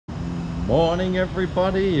Morning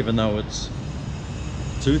everybody, even though it's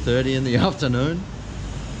 2:30 in the afternoon.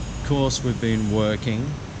 Of course we've been working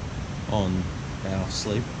on our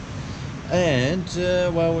sleep, and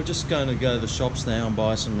well, we're just going to go to the shops now and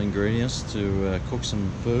buy some ingredients to cook some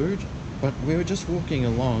food. But we were just walking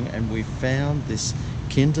along and we found this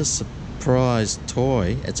Kinder Surprise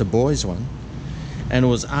toy. It's a boy's one and it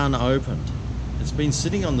was unopened. It's been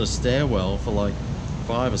sitting on the stairwell for like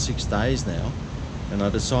 5 or 6 days now, and I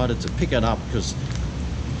decided to pick it up because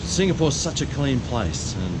Singapore's such a clean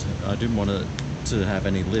place and I didn't want it to have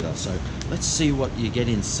any litter. So let's see what you get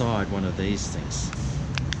inside one of these things.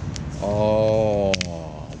 Oh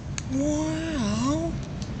wow.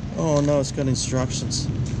 Oh no, it's got instructions.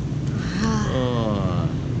 Oh.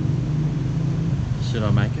 Should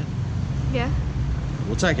I make it? Yeah.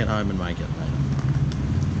 We'll take it home and make it later.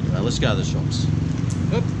 Anyway, let's go to the shops.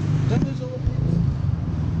 Oop, don't lose all the things.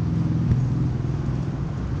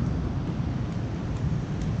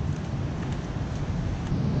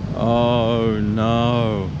 Oh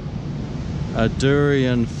no, a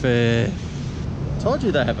durian fair. Told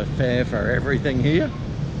you they have a fair for everything here.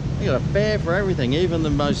 They got a fair for everything, even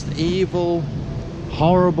the most evil,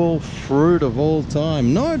 horrible fruit of all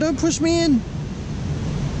time. No, don't push me in.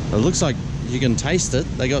 It looks like you can taste it.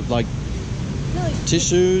 They got like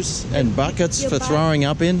tissues and buckets for throwing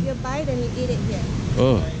up in. You buy it and you eat it here.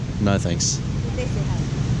 Oh, no thanks. You taste it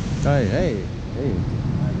how? Hey.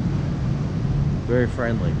 Very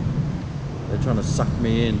friendly. They're trying to suck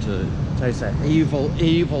me in to taste that evil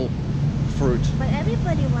fruit. But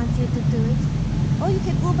everybody wants you to do it. Oh, you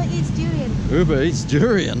can Uber Eats durian. Uber Eats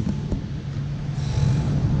durian.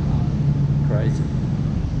 Crazy.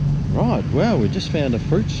 Right, well, we just found a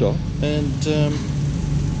fruit shop and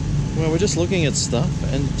well, we're just looking at stuff,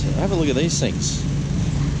 and have a look at these things.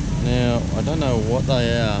 Now, I don't know what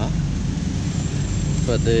they are,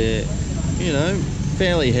 but they're, you know,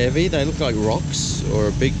 fairly heavy. They look like rocks or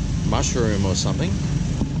a big mushroom or something.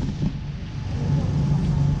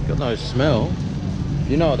 Got no smell. If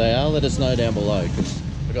you know what they are, let us know down below, because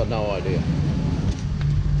I've got no idea.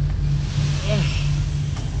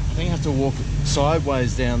 I think I have to walk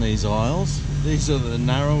sideways down these aisles. These are the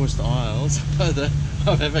narrowest aisles that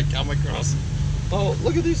I've ever come across. Oh,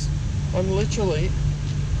 look at this. I'm literally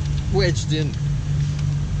wedged in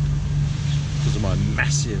because of my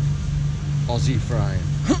massive Aussie frame.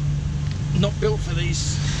 Not built for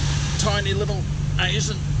these tiny little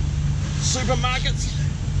Asian supermarkets.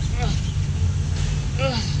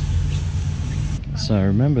 So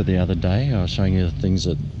remember the other day I was showing you the things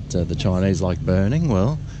that the Chinese like burning?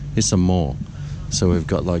 Well, here's some more. So we've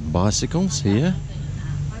got like bicycles here.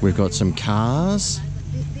 We've got some cars.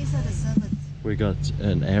 These are the servants. We got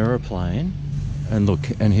an aeroplane. And look,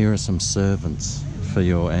 and here are some servants for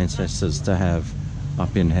your ancestors to have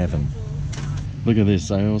up in heaven. Look at this.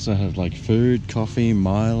 They also have like food, coffee,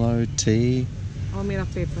 Milo, tea. All made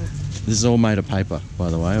of paper. This is all made of paper, by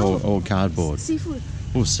the way, or cardboard. Seafood.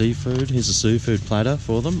 Or seafood. Here's a seafood platter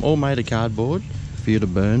for them. All made of cardboard for you to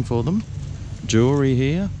burn for them. Jewelry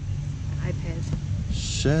here. iPad.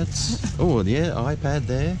 Shirts. Oh yeah, iPad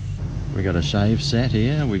there. We got a shave set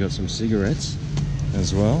here. We got some cigarettes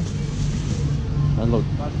as well. And look,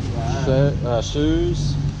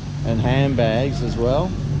 shoes and handbags as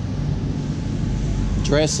well.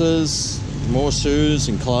 Dresses, more shoes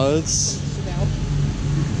and clothes. Chanel.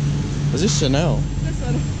 Is this Chanel? This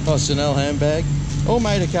one. Oh, Chanel handbag. All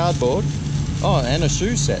made of cardboard. Oh, and a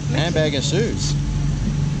shoe set. Handbag and shoes.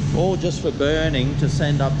 All just for burning to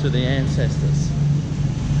send up to the ancestors.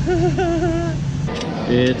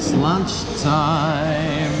 It's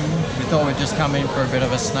lunchtime. We thought we'd just come in for a bit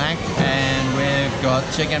of a snack, and we've got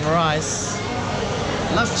chicken rice.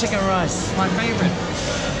 Love chicken rice, my favorite.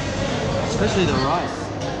 Especially the rice.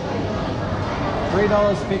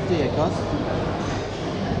 $3.50 it costs.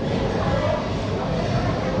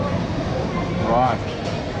 Right.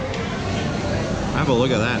 Have a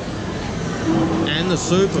look at that. And the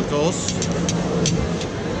soup, of course.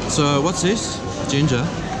 So what's this? Ginger.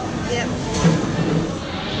 Yep.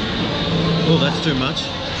 Oh, that's too much.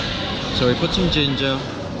 So we put some ginger,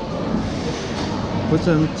 put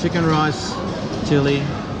some chicken rice, chili,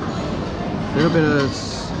 a little bit of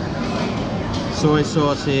soy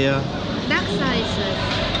sauce here. Dark soy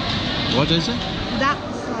sauce. What is it? Dark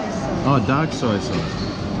soy sauce. Oh, dark soy sauce.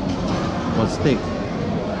 What's thick?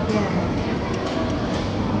 Yeah.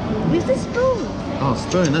 With the spoon. Oh,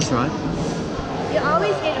 spoon, that's right. You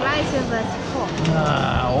always eat rice with a fork.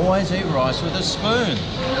 Always eat rice with a spoon.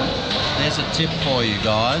 There's a tip for you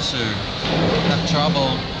guys who have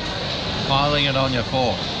trouble piling it on your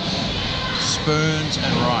fork. Spoons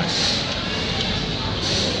and rice.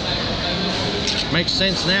 Makes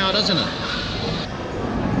sense now, doesn't it?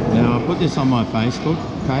 Now I put this on my Facebook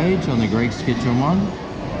page, on the Greg's Kitchen one,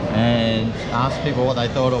 and asked people what they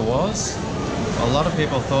thought it was. A lot of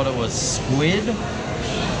people thought it was squid.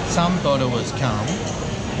 Some thought it was cum.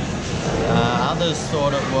 Others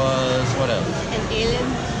thought it was, what else? An alien.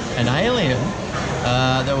 An alien?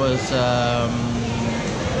 There was,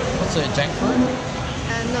 what's it, jackfruit?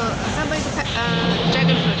 No, somebody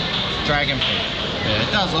dragon fruit. Dragon fruit. Yeah,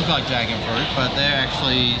 it does look like dragon fruit, but they're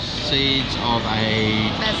actually seeds of a...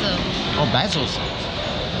 Basil. Oh, basil seeds.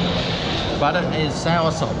 But it is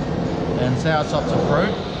soursop. And soursop's a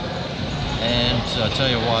fruit. And I tell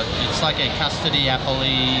you what, it's like a custardy,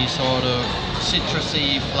 apple-y, sort of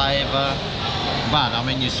citrusy flavour. But, I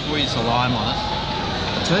mean, you squeeze the lime on it.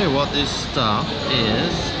 I tell you what, this stuff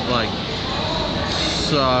is, like,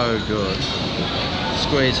 so good.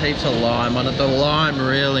 Squeeze heaps of lime on it. The lime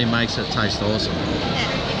really makes it taste awesome.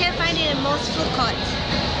 Yeah, you can find it in most food courts.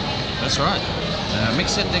 That's right. Now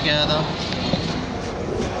mix it together.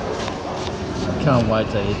 Can't wait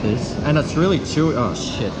to eat this. And it's really chewy. Oh,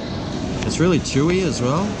 shit. It's really chewy as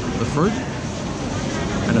well, the fruit.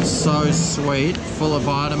 And it's so sweet, full of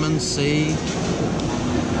vitamin C.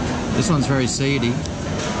 This one's very seedy.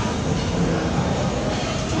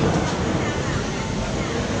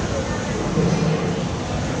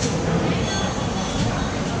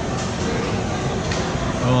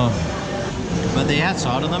 Oh. But the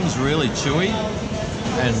outside of them is really chewy.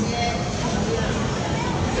 And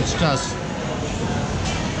it's just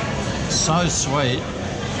so sweet.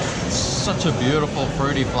 Such a beautiful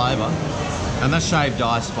fruity flavour, and that's shaved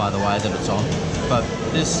ice, by the way, that it's on. But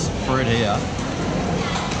this fruit here,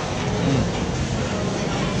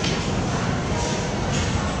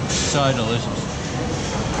 so delicious.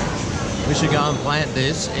 We should go and plant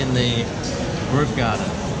this in the roof garden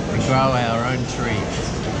and grow our own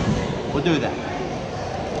trees. We'll do that.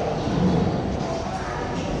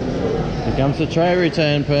 Here comes the tray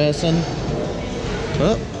return person.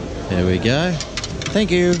 Oh, there we go.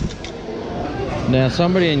 Thank you. Now,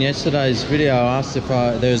 somebody in yesterday's video asked if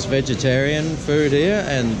there was vegetarian food here,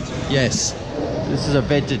 and yes, this is a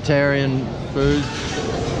vegetarian food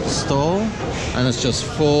stall, and it's just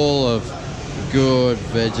full of good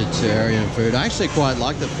vegetarian food. I actually quite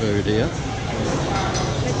like the food here.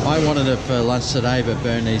 I wanted it for lunch today, but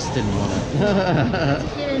Bernice didn't want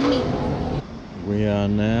it. We are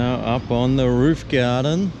now up on the roof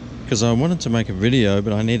garden because I wanted to make a video,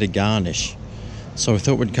 but I need a garnish. So I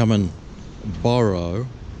thought we'd come and borrow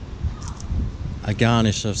a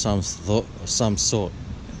garnish of some sort.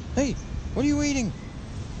 Hey, what are you eating?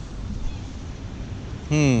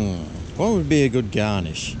 What would be a good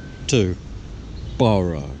garnish to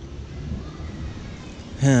borrow?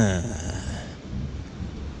 Hey,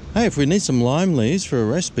 if we need some lime leaves for a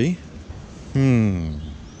recipe.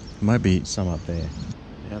 Might be some up there.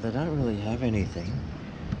 Now they don't really have anything.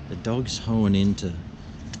 The dog's hoeing into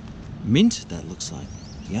mint, that looks like.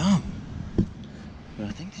 Yum. But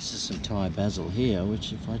I think this is some Thai basil here,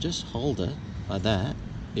 which if I just hold it like that,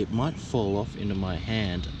 it might fall off into my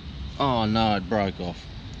hand. Oh no, it broke off.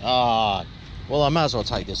 Ah, well, I might as well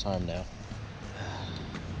take this home now.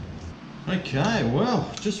 Okay, well,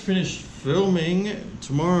 just finished filming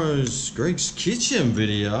tomorrow's Greg's Kitchen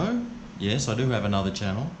video. Yes, I do have another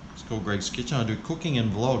channel. It's called Greg's Kitchen. I do cooking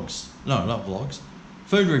and vlogs. No, not vlogs.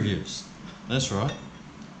 Food reviews. That's right.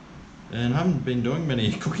 And I haven't been doing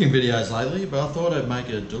many cooking videos lately, but I thought I'd make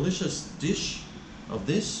a delicious dish of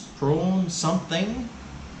this. Prawn something.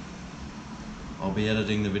 I'll be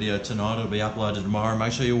editing the video tonight. It'll be uploaded tomorrow.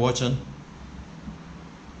 Make sure you're watching.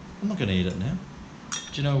 I'm not going to eat it now.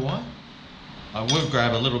 Do you know why? I will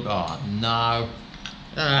grab a little bit. Oh, no.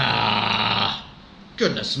 Ah,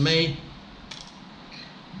 goodness me.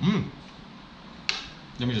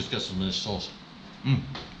 Let me just get some of this sauce.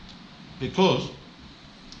 Because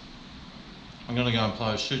I'm going to go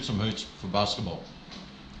and shoot some hoops for basketball.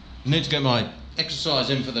 I need to get my exercise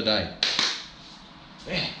in for the day.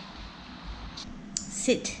 Yeah.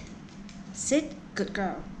 Sit. Sit, good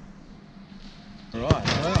girl. Right,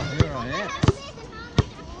 well, here I am.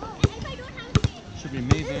 Should be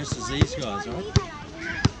me versus these guys, right?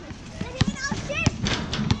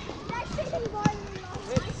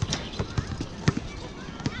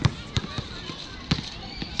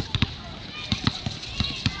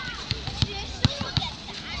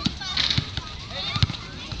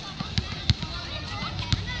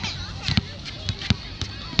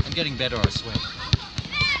 I'm getting better, I swear.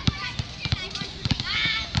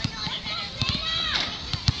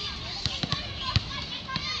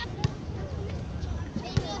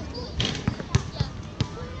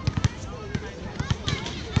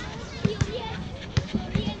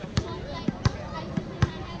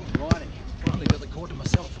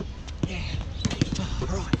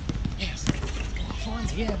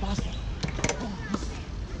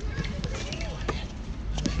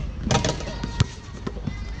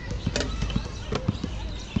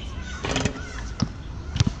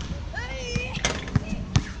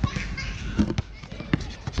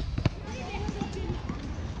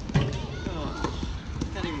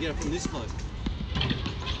 Looking this close.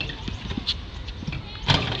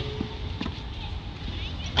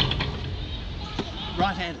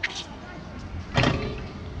 Right-handed.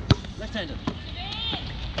 Left-handed.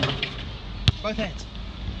 Both hands.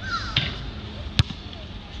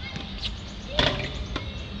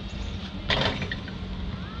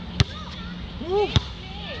 Woo.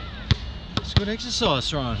 It's good exercise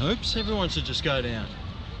throwing hoops. Everyone should just go down.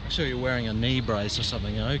 Make sure you're wearing a knee brace or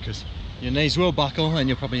something, you know, because your knees will buckle and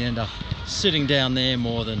you'll probably end up sitting down there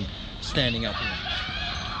more than standing up here.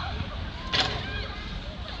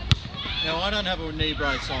 Now I don't have a knee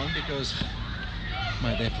brace on because,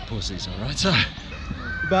 mate, they're for pussies, alright? So,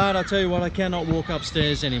 but I'll tell you what, I cannot walk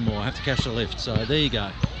upstairs anymore. I have to catch the lift, so there you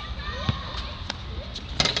go.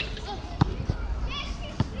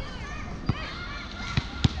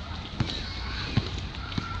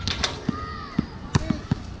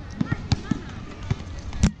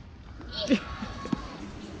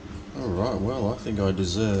 Alright, well, I think I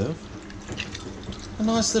deserve a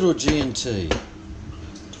nice little G&T to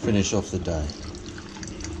finish off the day.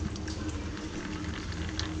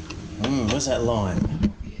 Where's that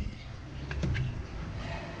line?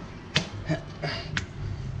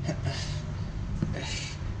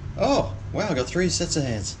 Oh, wow, I got 3 sets of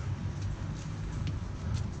hands.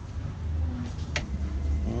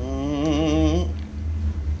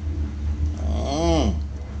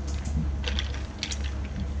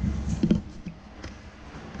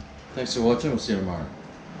 Thanks for watching, we'll see you tomorrow.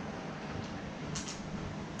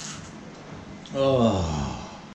 Oh.